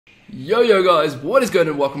Yo guys, what is going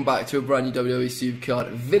on? Welcome back to a brand new WWE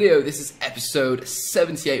Supercard video. This is episode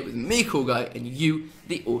 78 with me, Cool Guy, and you,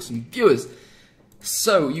 the awesome viewers.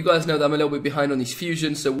 So, you guys know that I'm a little bit behind on these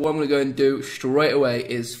fusions, so what I'm going to go and do straight away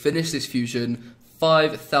is finish this fusion.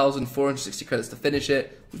 5,460 credits to finish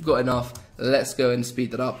it. We've got enough. Let's go and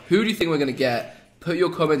speed that up. Who do you think we're going to get? Put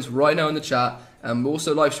your comments right now in the chat. And we're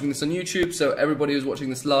also live streaming this on YouTube, so everybody who's watching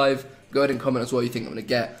this live, go ahead and comment as well you think I'm going to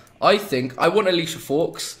get. I want Alicia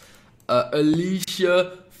Fawkes.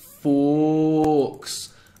 Alicia Fawkes.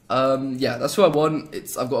 Yeah, that's who I want.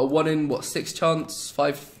 I've got a 1 in 6 chance,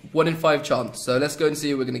 1 in 5 chance. So let's go and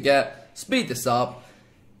see who we're gonna get. Speed this up.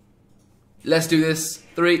 Let's do this.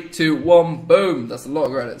 3, 2, 1, boom. That's a lot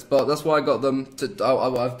of credits, but that's why I got them.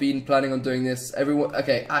 I've been planning on doing this. Everyone,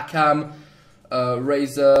 okay. Akam,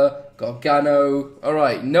 Razor, Gargano. All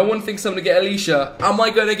right. No one thinks I'm gonna get Alicia. Am I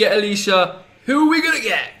gonna get Alicia? Who are we gonna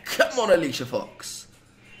get? Come on, Alicia Fawkes.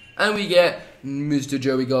 And we get Mr.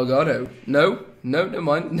 Joey Gargano. No, never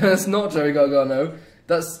mind. No, that's not Joey Gargano.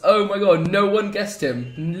 That's, oh my god, no one guessed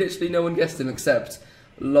him. Literally no one guessed him except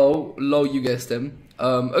lol, you guessed him.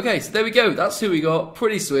 Okay, so there we go. That's who we got.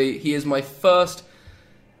 Pretty sweet. He is my first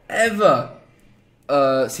ever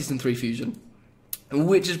Season 3 fusion,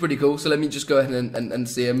 which is pretty cool. So let me just go ahead and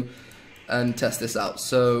see him and test this out.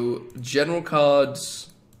 So, general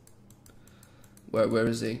cards. Where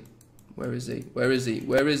is he? Where is he? Where is he?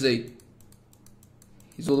 Where is he?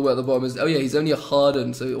 He's all the way at the bottom. Oh yeah, he's only a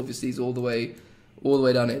hardened, so obviously he's all the way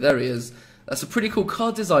down here. There he is. That's a pretty cool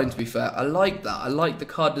card design, to be fair. I like that. I like the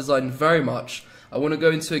card design very much. I want to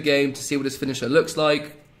go into a game to see what his finisher looks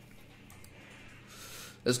like.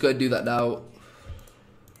 Let's go and do that now.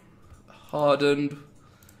 Hardened.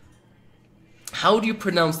 How do you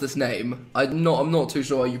pronounce this name? I'm not too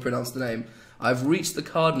sure how you pronounce the name. I've reached the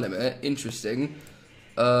card limit. Interesting.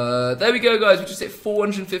 There we go, guys. We just hit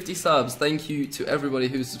 450 subs. Thank you to everybody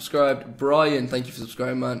who's subscribed. Brian, thank you for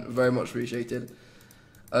subscribing, man. Very much appreciated.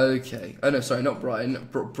 Okay. Oh, no, sorry, not Brian.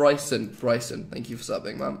 Bryson. Thank you for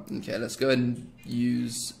subbing, man. Okay, let's go ahead and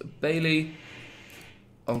use Bailey.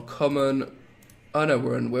 Uncommon. Oh, no,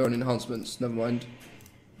 we're on enhancements. Never mind.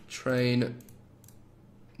 Train.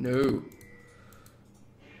 No.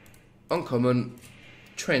 Uncommon.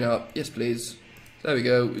 Train up. Yes, please. There we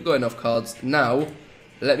go. We've got enough cards. Now,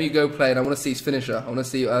 let me go play, and I want to see his finisher. I want to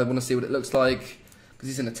see what it looks like, because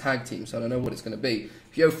he's in a tag team, so I don't know what it's going to be.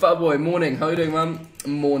 Yo, fat boy, morning. How you doing, man?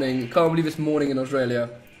 Morning. Can't believe it's morning in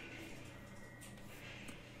Australia.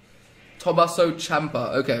 Tommaso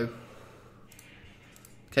Ciampa. Okay.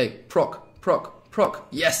 Okay. Proc.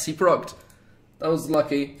 Yes, he procced. That was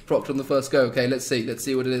lucky. Procced on the first go. Okay, let's see. Let's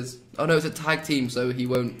see what it is. Oh no, it's a tag team, so he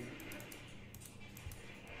won't.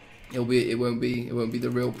 It won't be the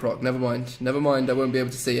real proc. Never mind. I won't be able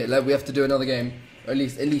to see it. We have to do another game, or at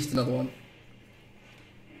least another one.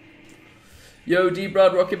 Yo, D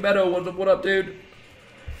Brad Rocket Meadow, what up, dude?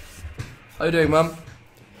 How you doing, man?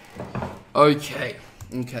 Okay.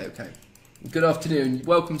 Good afternoon.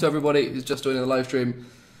 Welcome to everybody who's just joining the live stream.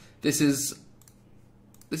 This is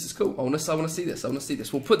cool. I want to see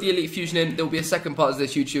this. We'll put the Elite Fusion in. There will be a second part of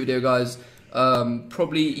this YouTube video, guys.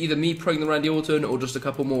 Probably either me praying the Randy Orton or just a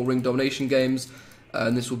couple more ring domination games,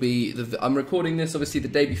 and this will be I'm recording this obviously the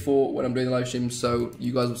day before when I'm doing the live stream, so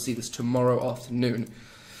you guys will see this tomorrow afternoon.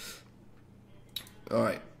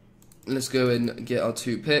 Alright, let's go and get our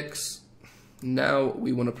 2 picks. Now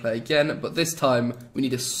we want to play again, but this time we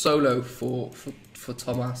need a solo for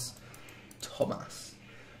Thomas.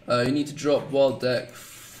 You need to drop wild deck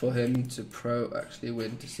for him to actually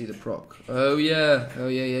win to see the proc. Oh yeah.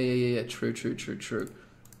 True.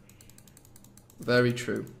 Very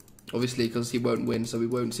true. Obviously, because he won't win, so we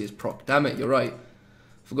won't see his proc. Damn it, you're right.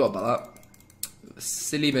 Forgot about that.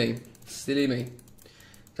 Silly me.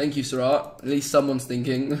 Thank you, Sarat. At least someone's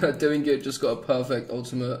thinking. Doing good, just got a perfect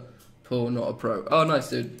ultimate pull, not a pro. Oh, nice,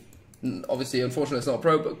 dude. Obviously, unfortunately, it's not a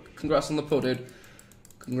pro, but congrats on the pull, dude.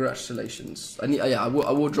 Congratulations. I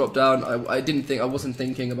will drop down. I wasn't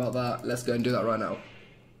thinking about that. Let's go and do that right now.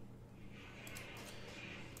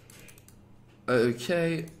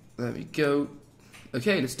 Okay, there we go.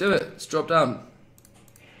 Okay, let's do it. Let's drop down.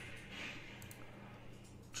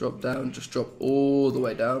 Drop down, just drop all the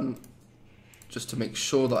way down. Just to make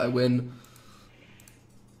sure that I win.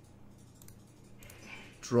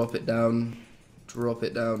 Drop it down.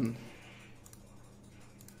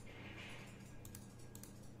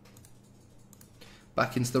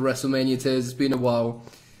 Back into the WrestleMania tiers. It's been a while.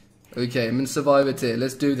 Okay, I'm in Survivor tier.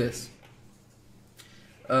 Let's do this.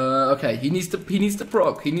 Okay, he needs to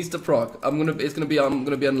proc. I'm gonna be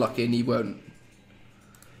unlucky, and he won't.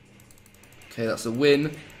 Okay, that's a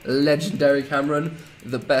win. legendary Cameron,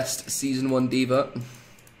 the best Season 1 diva.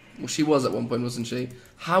 Well, she was at one point, wasn't she?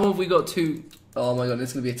 How have we got two? Oh my god,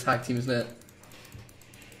 it's going to be a tag team, isn't it?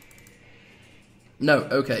 No,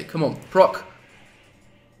 okay, come on. Proc.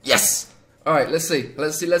 Yes! Alright, let's see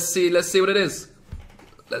what it is.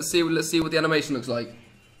 Let's see what the animation looks like.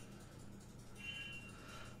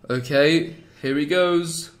 Okay, here he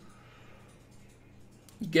goes.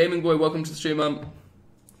 Gaming Boy, welcome to the stream, man.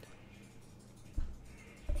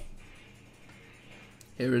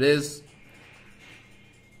 Here it is.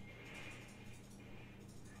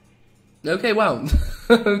 Okay, wow.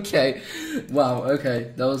 Okay, wow.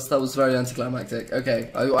 Okay, that was very anticlimactic.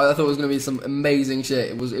 Okay, I thought it was gonna be some amazing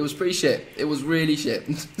shit. It was pretty shit. It was really shit.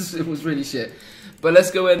 It was really shit. But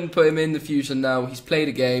let's go ahead and put him in the fusion now. He's played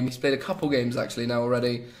a game. He's played a couple games actually now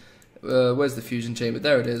already. Where's the fusion chamber?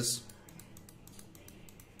 There it is.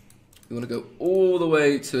 You want to go all the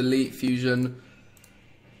way to Elite Fusion.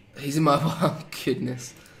 He's in my... Oh,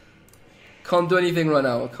 goodness. Can't do anything right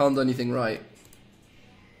now. I can't do anything right.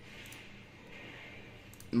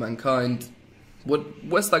 Mankind.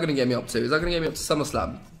 What's that going to get me up to? Is that going to get me up to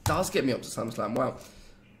SummerSlam? It does get me up to SummerSlam. Wow.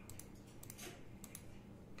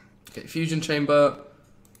 Okay, Fusion Chamber.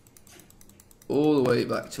 All the way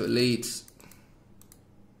back to Elite.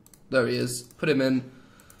 There he is. Put him in.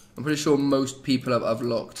 I'm pretty sure most people I've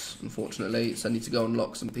locked, unfortunately, so I need to go and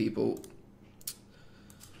lock some people.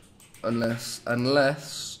 Unless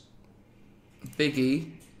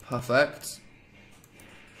Biggie, perfect.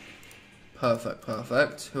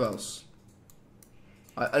 Perfect. Who else?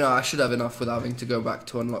 I know I should have enough without having to go back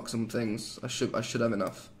to unlock some things. I should have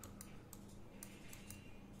enough.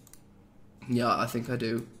 Yeah, I think I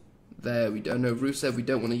do. There we go. No, Rusev we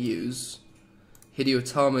don't want to use. Hideo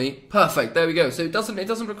Itami. Perfect, there we go. So it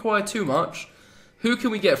doesn't require too much. Who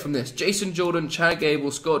can we get from this? Jason Jordan, Chad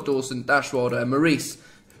Gable, Scott Dawson, Dash Wilder, and Maurice.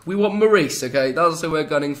 We want Maurice, okay? That's who we're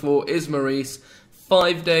gunning for, is Maurice.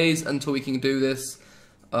 5 days until we can do this.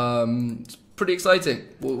 It's pretty exciting.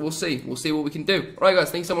 We'll see. We'll see what we can do. Alright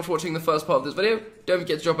guys, thanks so much for watching the first part of this video. Don't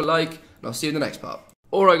forget to drop a like, and I'll see you in the next part.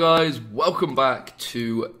 Alright guys, welcome back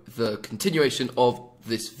to the continuation of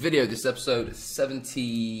this video. This is episode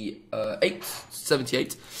 78.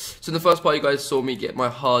 So in the first part you guys saw me get my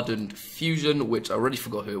hardened fusion, which I already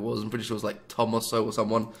forgot who it was. I'm pretty sure it was like Tom or so or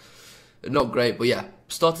someone. Not great, but yeah.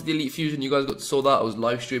 Started the Elite Fusion, you guys got to saw that. I was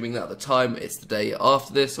live streaming that at the time. It's the day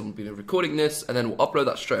after this. I'm going to be recording this, and then we'll upload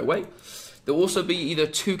that straight away. There will also be either a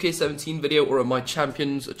 2K17 video or a My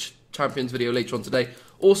Champions video later on today.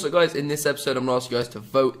 Also, guys, in this episode, I'm going to ask you guys to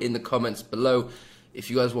vote in the comments below if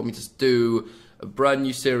you guys want me to do a brand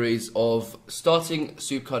new series of starting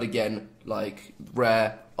Supercard again, like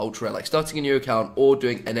rare, ultra rare, like starting a new account, or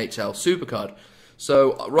doing NHL Supercard.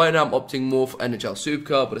 So right now I'm opting more for NHL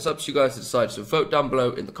Supercard, but it's up to you guys to decide. So vote down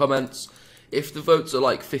below in the comments. If the votes are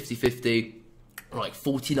like 50-50, or like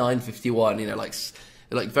 49-51, you know, like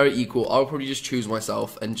very equal, I'll probably just choose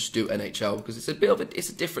myself and just do NHL because it's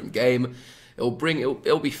a different game. It'll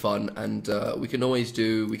be fun, and we can always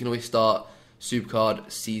start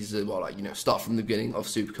Supercard season, well, like, you know, start from the beginning of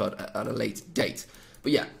Supercard at a later date.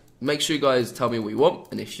 But yeah, make sure you guys tell me what you want,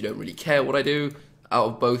 and if you don't really care what I do out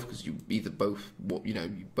of both, because you either both,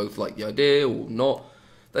 you both like the idea or not,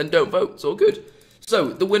 then don't vote. It's all good. So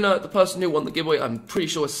the winner, the person who won the giveaway, I'm pretty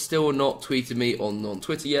sure has still not tweeted me on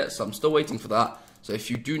Twitter yet, so I'm still waiting for that. So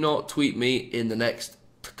if you do not tweet me in the next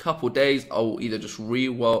couple days, I'll either just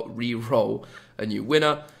re-roll a new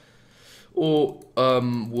winner, or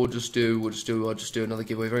I'll just do another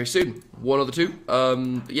giveaway very soon. One of the two.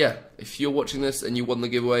 But yeah, if you're watching this and you won the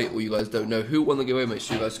giveaway, or you guys don't know who won the giveaway, make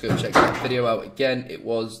sure you guys go check that video out. Again, it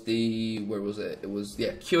was where was it? It was,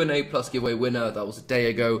 yeah, Q&A plus giveaway winner. That was a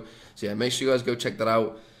day ago. So yeah, make sure you guys go check that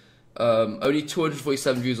out. Only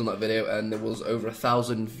 247 views on that video, and there was over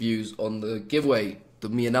 1,000 views on the giveaway,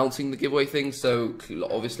 me announcing the giveaway thing. So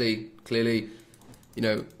obviously, clearly, you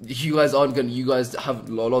know, you guys have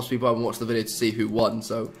lots of people haven't watched the video to see who won.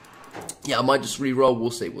 So yeah, I might just re-roll.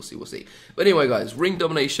 We'll see. But anyway, guys, Ring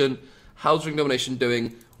Domination. How's Ring Domination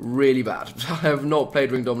doing? Really bad. I have not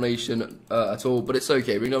played Ring Domination at all, but it's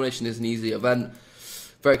okay. Ring Domination is an easy event.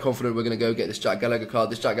 Very confident we're going to go get this Jack Gallagher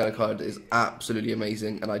card. This Jack Gallagher card is absolutely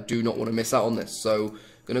amazing, and I do not want to miss out on this. So I'm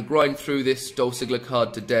going to grind through this Dolph Ziggler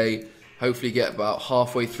card today. Hopefully get about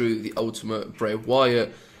halfway through the Ultimate Bray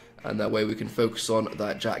Wyatt, and that way we can focus on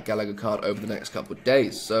that Jack Gallagher card over the next couple of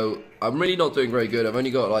days. So I'm really not doing very good. I've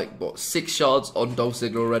only got like, what, 6 shards on Dolph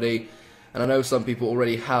Ziggler already, and I know some people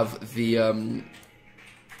already have the...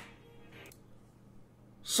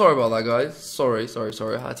 Sorry about that, guys. Sorry.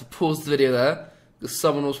 I had to pause the video there because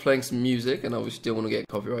someone was playing some music, and obviously didn't want to get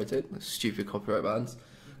copyrighted. Stupid copyright bans.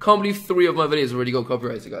 Can't believe 3 of my videos already got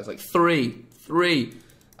copyrighted, guys. Like 3.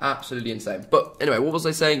 Absolutely insane. But anyway, what was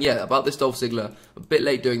I saying? Yeah, about this Dolph Ziggler. A bit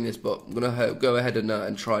late doing this, but I'm going to go ahead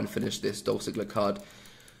and try and finish this Dolph Ziggler card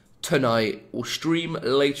tonight. We'll stream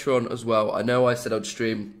later on as well. I know I said I'd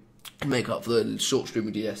stream and make up for the short stream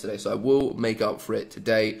we did yesterday, so I will make up for it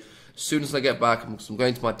today. As soon as I get back, I'm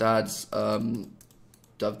going to my dad's to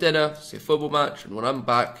have dinner, see a football match, and when I'm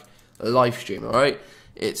back, a live stream, alright?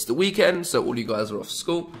 It's the weekend, so all you guys are off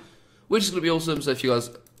school, which is going to be awesome. So if you guys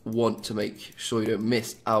want to make sure you don't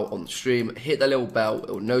miss out on the stream, hit that little bell. It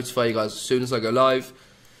will notify you guys as soon as I go live.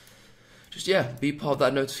 Just, yeah, be part of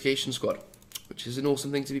that notification squad, which is an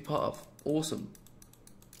awesome thing to be part of. Awesome.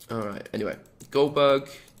 Alright, anyway. Goldberg.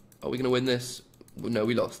 Are we going to win this? Well, no,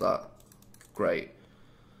 we lost that. Great.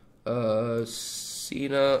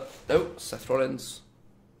 Cena. No, Seth Rollins.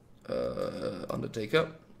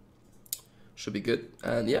 Undertaker. Should be good.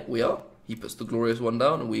 And yeah, we are. He puts the glorious one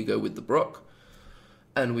down, and we go with the Brock.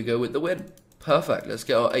 And we go with the win. Perfect. Let's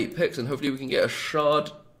get our 8 picks, and hopefully we can get a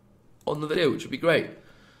shard on the video, which would be great.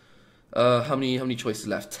 How many choices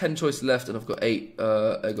left? 10 choices left, and I've got 8.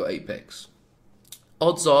 I got 8 picks.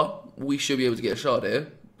 Odds are we should be able to get a shard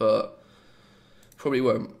here, but probably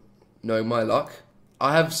won't. Knowing my luck,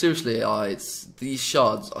 I have seriously. These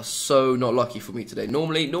shards are so not lucky for me today.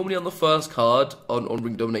 Normally on the first card on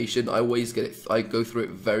Ring Domination, I always get it. I go through it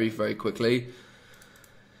very quickly.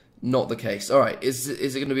 Not the case. Alright, is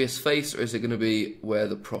it going to be his face, or is it going to be where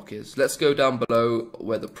the proc is? Let's go down below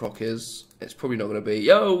where the proc is. It's probably not going to be.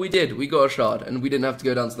 Yo, we got a shard, and we didn't have to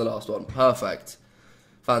go down to the last one. Perfect.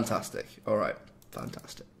 Fantastic. Alright,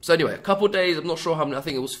 fantastic. So anyway, a couple of days, I'm not sure how many, I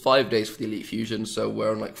think it was 5 days for the Elite Fusion, so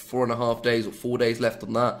we're on like 4.5 days or 4 days left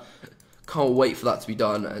on that. Can't wait for that to be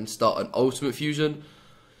done and start an Ultimate Fusion.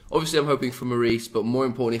 Obviously, I'm hoping for Maurice, but more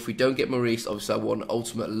importantly, if we don't get Maurice, obviously I want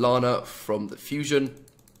Ultimate Lana from the Fusion.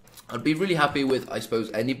 I'd be really happy with, I suppose,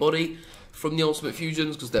 anybody from the Ultimate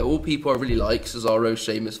Fusions, because they're all people I really like. Cesaro,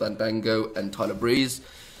 Sheamus, Fandango, and Tyler Breeze.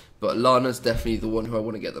 But Lana's definitely the one who I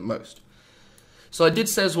want to get the most. So I did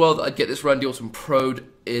say as well that I'd get this Randy Orton Pro'd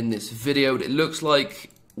in this video. It looks like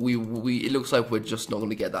we're just not going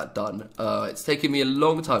to get that done. It's taken me a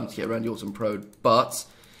long time to get Randy Orton Pro'd, but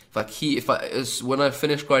when I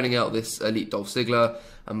finish grinding out this Elite Dolph Ziggler,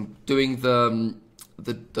 I'm doing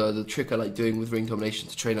the trick I like doing with Ring Domination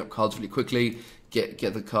to train up cards really quickly, get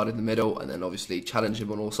the card in the middle, and then obviously challenge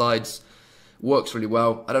him on all sides. Works really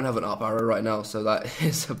well. I don't have an up arrow right now, so that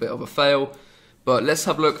is a bit of a fail. But let's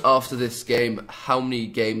have a look after this game how many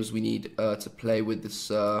games we need to play with this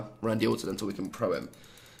Randy Orton until we can pro him.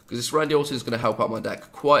 Because this Randy Orton is going to help out my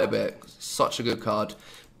deck quite a bit. It's such a good card.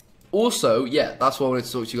 Also, yeah, that's what I wanted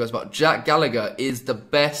to talk to you guys about. Jack Gallagher is the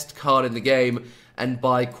best card in the game, and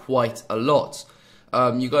by quite a lot.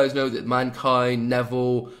 You guys know that Mankind,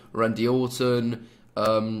 Neville, Randy Orton,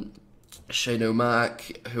 Shane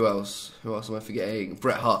O'Mac, who else am I forgetting?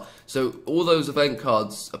 Bret Hart. So all those event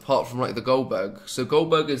cards, apart from like the Goldberg. So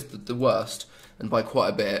Goldberg is the worst, and by quite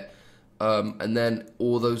a bit. And then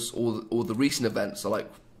all the recent events are like,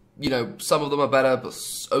 you know, some of them are better, but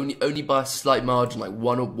only by a slight margin, like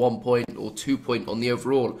 1 point or 2 point on the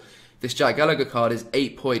overall. This Jack Gallagher card is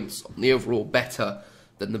 8 points on the overall better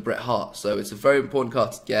than the Bret Hart, so it's a very important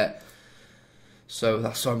card to get. So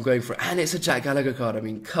that's what I'm going for, and it's a Jack Gallagher card. I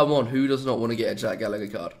mean, come on, who does not want to get a Jack Gallagher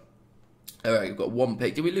card? Alright, we've got 1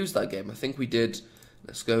 pick. Did we lose that game? I think we did.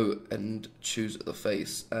 Let's go and choose the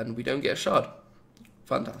face, and we don't get a shard.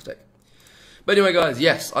 Fantastic. But anyway, guys,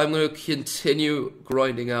 yes, I'm going to continue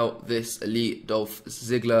grinding out this Elite Dolph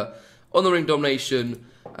Ziggler on the Ring Domination,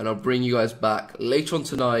 and I'll bring you guys back later on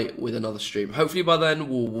tonight with another stream. Hopefully by then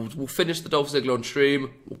we'll finish the Dolph Ziggler on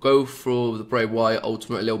stream. We'll go for the Bray Wyatt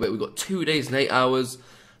Ultimate a little bit. We've got 2 days and 8 hours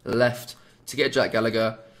left to get Jack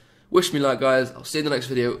Gallagher. Wish me luck, guys. I'll see you in the next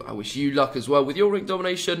video. I wish you luck as well with your Ring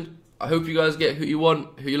Domination. I hope you guys get who you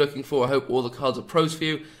want, who you're looking for. I hope all the cards are pros for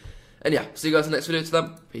you. And yeah, see you guys in the next video. To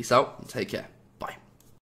them, peace out and take care.